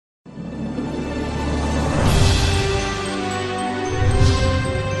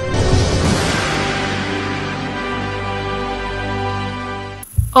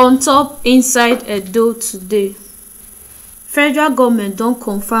On top inside Edo today, federal government don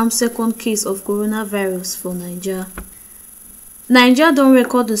confirm second case of coronavirus for Naija. Naija don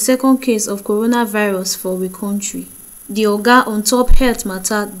record the second case of coronavirus for we country. The oga on top health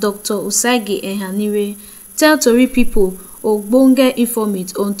matter, Dr. Osagie Ehanire, tell tori pipo ogbonge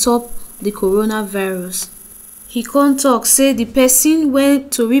informate on top the coronavirus. He con talk say the person wey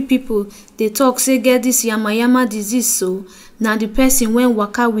tori pipo dey talk say get this YamaYama disease so na the person wey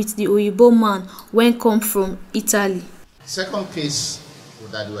waka with the oyibo man wey come from Italy. Second case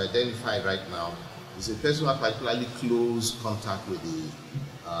that we identified right now is a person who had particularly close contact with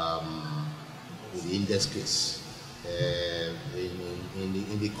the index case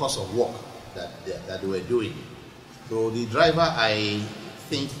in the course of work that they were doing. So the driver, I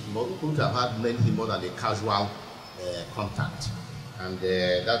think, could have had many more than a casual contact, and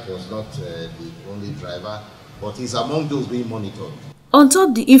that was not the only driver, but he's among those being monitored. On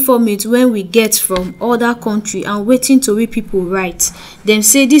top the informate when we get from other country and waiting tori people write, dem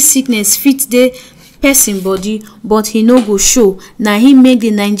say this sickness fit dey person body but he no go show. Na him make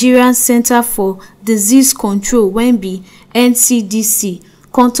the Nigerian Center for Disease Control wey be NCDC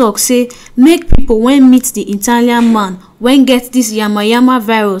come talk say make people wey meet the Italian man wey get this YamaYama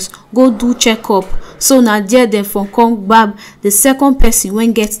virus go do checkup, so na there dem for come gbab the second person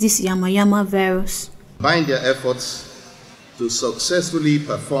wey get this YamaYama virus. Combine their efforts to successfully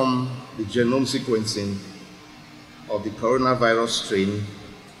perform the genome sequencing of the coronavirus strain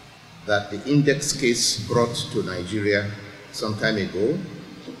that the index case brought to Nigeria some time ago,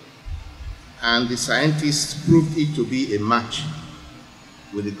 and the scientists proved it to be a match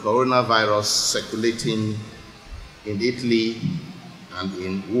with the coronavirus circulating in Italy and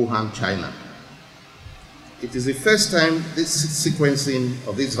in Wuhan, China. It is the first time this sequencing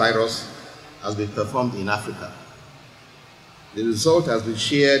of this virus has been performed in Africa. The result has been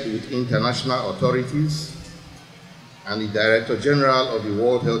shared with international authorities, and the Director General of the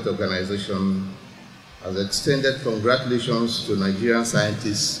World Health Organization has extended congratulations to Nigerian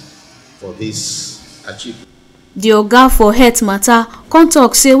scientists for this achievement. The oga for health matter come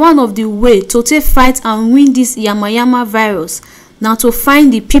talk say one of the way to take fight and win this YamaYama virus na to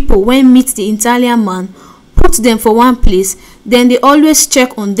find the people wey meet the Italian man, put them for one place, then they always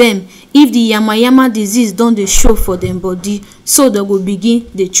check on them if the YamaYama disease don dey show for dem body, so they go begin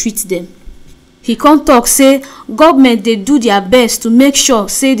dey treat them. He come talk say government dey do their best to make sure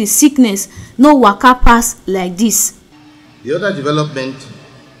say the sickness no waka pass like this. The other development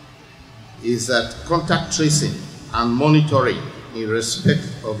is that contact tracing and monitoring in respect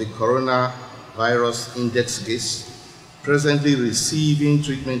of the coronavirus index case presently receiving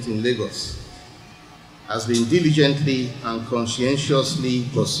treatment in Lagos has been diligently and conscientiously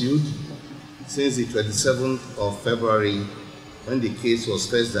pursued since the 27th of February when the case was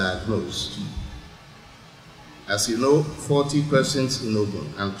first diagnosed. As you know, 40 persons in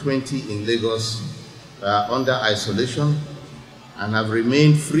Ogun and 20 in Lagos are under isolation and have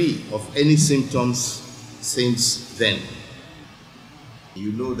remained free of any symptoms since then.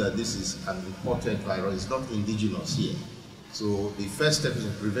 You know that this is an important virus, it's not indigenous here. So the first step is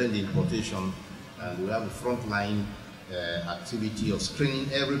to prevent the importation, and we have a frontline activity of screening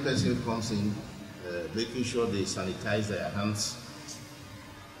every person who comes in, making sure they sanitize their hands.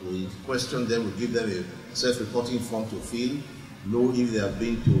 We question them, we give them a self-reporting form to fill, know if they have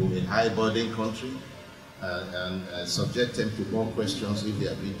been to a high-burden country, and subject them to more questions if they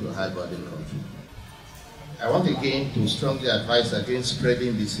have been to a high-burden country. I want again to strongly advise against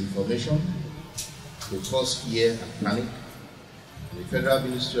spreading this information to cause fear and panic. The Federal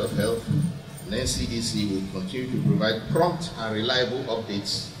Ministry of Health and NCDC will continue to provide prompt and reliable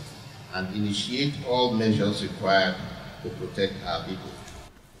updates and initiate all measures required to protect our people.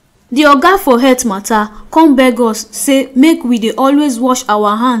 The oga for health matter come beg us say make we dey always wash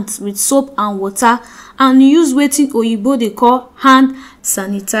our hands with soap and water and use wetin oyibo dey call hand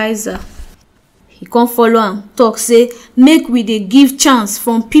sanitizer. He come follow am talk say make we dey give chance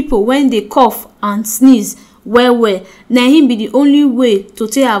from people when dey cough and sneeze well. Na him be the only way to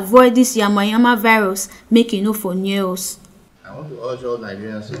take avoid this YamaYama virus, make e no for near us. I want to urge all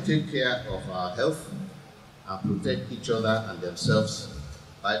Nigerians to take care of our health and protect each other and themselves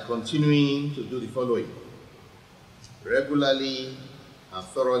by continuing to do the following: regularly and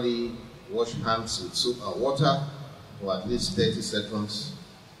thoroughly wash hands with soap and water for at least 30 seconds,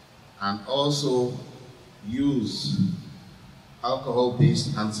 and also use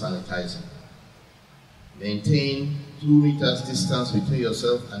alcohol-based hand sanitizer. Maintain 2 meters distance between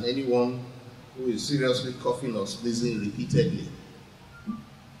yourself and anyone who is seriously coughing or sneezing repeatedly.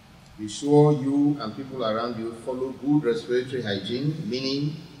 Be sure you and people around you follow good respiratory hygiene,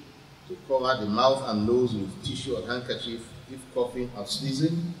 meaning to cover the mouth and nose with tissue or handkerchief if coughing or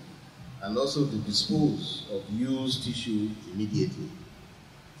sneezing, and also to dispose of used tissue immediately.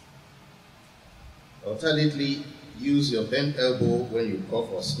 Alternately, use your bent elbow when you cough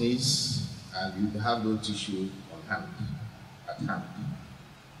or sneeze and you have no tissue at hand.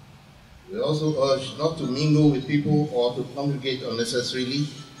 We also urge not to mingle with people or to congregate unnecessarily,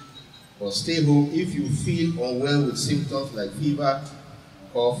 but stay home if you feel unwell with symptoms like fever,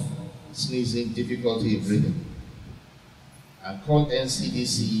 cough, sneezing, difficulty in breathing. And call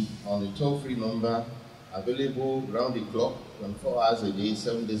NCDC on the toll-free number available round the clock, 24 hours a day,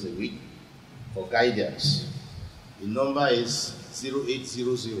 7 days a week, for guidance. The number is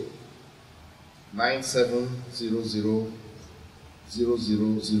 0800 9700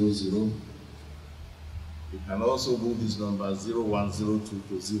 0000. You can also move this number 0102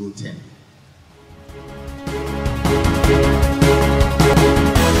 to 010.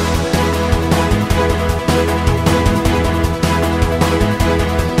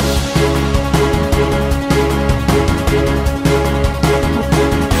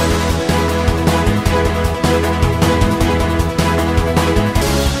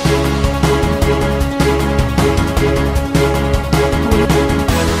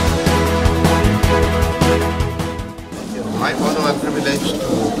 My honor and privilege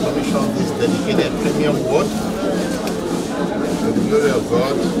to commission this dedicated premium award to the glory of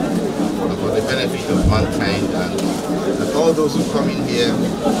God and for the benefit of mankind, and that all those who come in here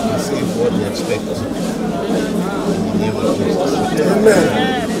receive what they expect. In the name of Jesus.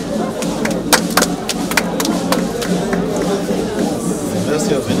 Amen. The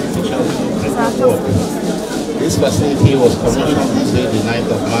mercy of beneficial. This facility was commissioned this day, the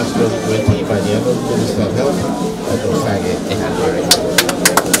 9th of March 2020, by the Honorable Minister of Health, Dr. Sage Ehanwere.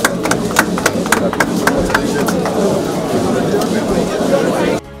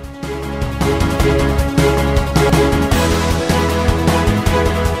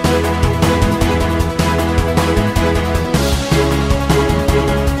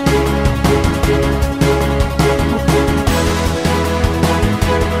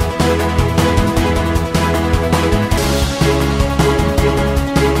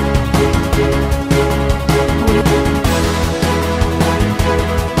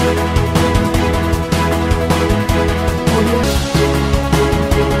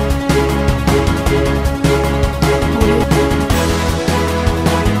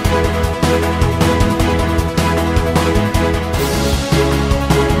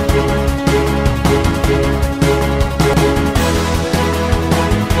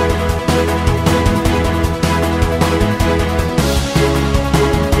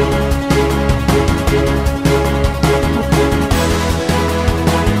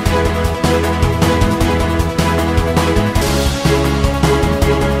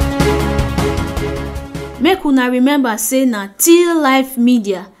 Make una remember say na Till Life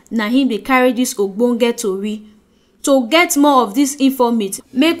Media na him dey carry dis ogbonge tori. To get more of dis informate,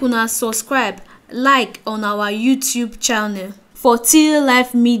 make una subscribe, like on our YouTube channel for Till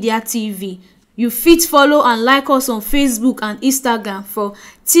Life Media TV. You fit follow and like us on Facebook and Instagram for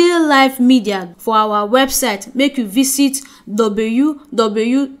Till Life Media. For our website, make you visit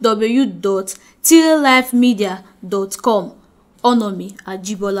www.tilllifemedia.com. Honour me,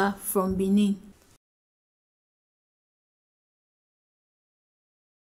 Ajibola from Benin.